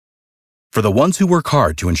For the ones who work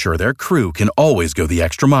hard to ensure their crew can always go the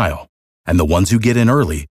extra mile, and the ones who get in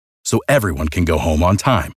early so everyone can go home on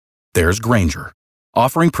time, there's Grainger,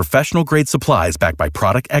 offering professional-grade supplies backed by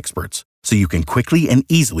product experts so you can quickly and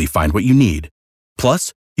easily find what you need.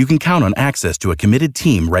 Plus, you can count on access to a committed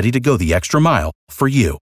team ready to go the extra mile for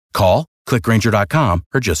you. Call, click Grainger.com,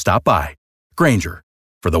 or just stop by. Grainger,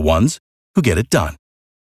 for the ones who get it done.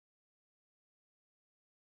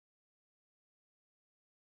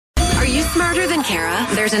 Are you smarter than Kara?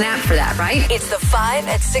 There's an app for that, right? It's the 5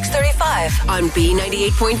 at 6:35 on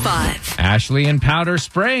B98.5. Ashley in Powder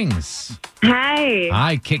Springs. Hi.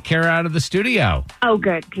 Hi, kick Kara out of the studio. Oh,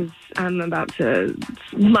 good, because I'm about to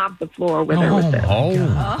mop the floor with her with this.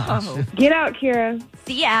 Oh. Get out, Kira.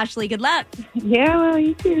 See ya, Ashley. Good luck. Yeah, well,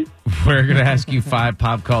 you too. We're going to ask you 5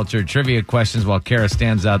 pop culture trivia questions while Kara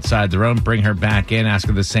stands outside the room. Bring her back in, ask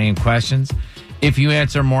her the same questions. If you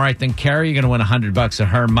answer more right than Kara, you're going to win $100 of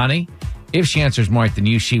her money. If she answers more right than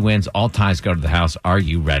you, she wins. All ties go to the house. Are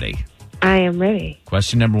you ready? I am ready.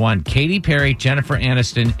 Question number 1. Katy Perry, Jennifer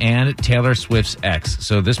Aniston, and Taylor Swift's ex.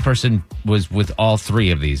 So this person was with all 3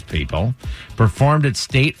 of these people. Performed at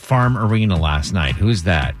State Farm Arena last night. Who's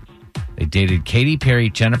that? They dated Katy Perry,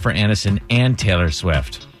 Jennifer Aniston, and Taylor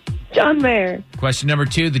Swift. John Mayer. Question number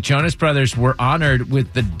 2. The Jonas Brothers were honored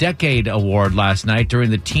with the Decade Award last night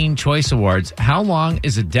during the Teen Choice Awards. How long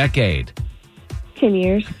is a decade? 10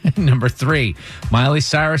 years. Number 3. Miley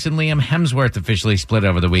Cyrus and Liam Hemsworth officially split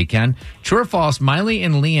over the weekend. True or false, Miley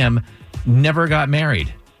and Liam never got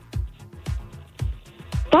married?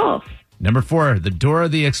 False. Number 4. The Dora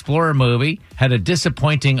the Explorer movie had a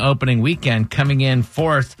disappointing opening weekend, coming in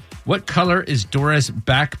 4th. What color is Dora's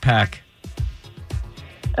backpack?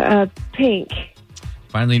 Pink.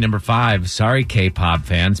 Finally, number 5. Sorry, K-pop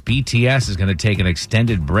fans. BTS is going to take an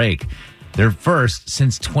extended break. Their first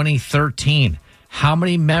since 2013. How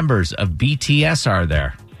many members of BTS are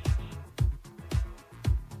there?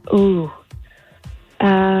 Ooh.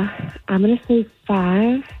 I'm going to say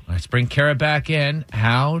 5. Let's bring Kara back in.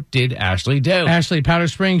 How did Ashley do? Ashley, Powder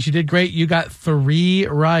Springs, you did great. You got 3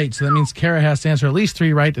 right. So that means Kara has to answer at least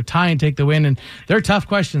 3 right to tie and take the win. And they're tough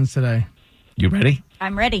questions today. You ready?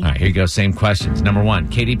 I'm ready. All right, here you go. Same questions. Number 1,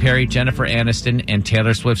 Katy Perry, Jennifer Aniston, and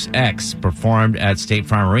Taylor Swift's ex performed at State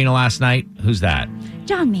Farm Arena last night. Who's that?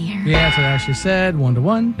 John Mayer. Yeah, that's what Ashley said.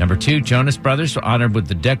 1-1. Number 2, Jonas Brothers were honored with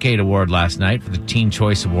the Decade Award last night for the Teen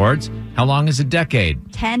Choice Awards. How long is a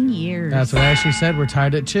decade? 10 years. That's what Ashley said. We're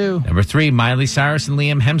tied at 2. Number 3, Miley Cyrus and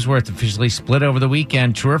Liam Hemsworth officially split over the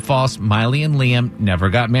weekend. True or false, Miley and Liam never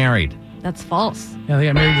got married? That's false. Yeah, they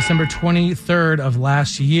got married December 23rd of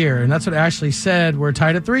last year. And that's what Ashley said. We're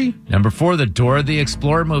tied at 3. Number 4, the Dora the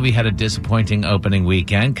Explorer movie had a disappointing opening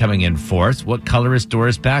weekend, coming in 4th. What color is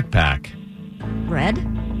Dora's backpack? Red?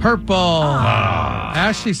 Purple.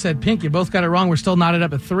 Ashley said pink. You both got it wrong. We're still knotted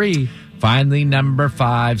up at 3. Finally, number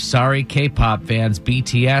 5, sorry, K-pop fans,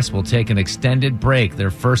 BTS will take an extended break.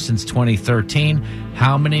 They're first since 2013.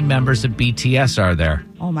 How many members of BTS are there?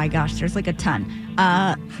 Oh my gosh, there's like a ton.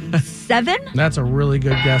 7? That's a really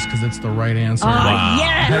good guess because it's the right answer.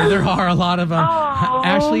 Yes! There are a lot of them. Oh.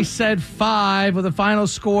 Ashley said 5 with a final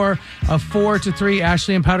score of 4-3.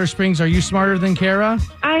 Ashley in Powder Springs, are you smarter than Kara?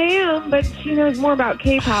 I am, but she knows more about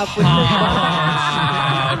K-pop. Which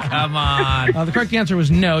Oh, come on. The correct answer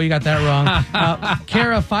was no. You got that wrong.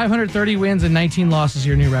 Kara, 530 wins and 19 losses,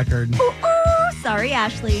 your new record. Sorry,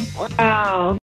 Ashley. Wow.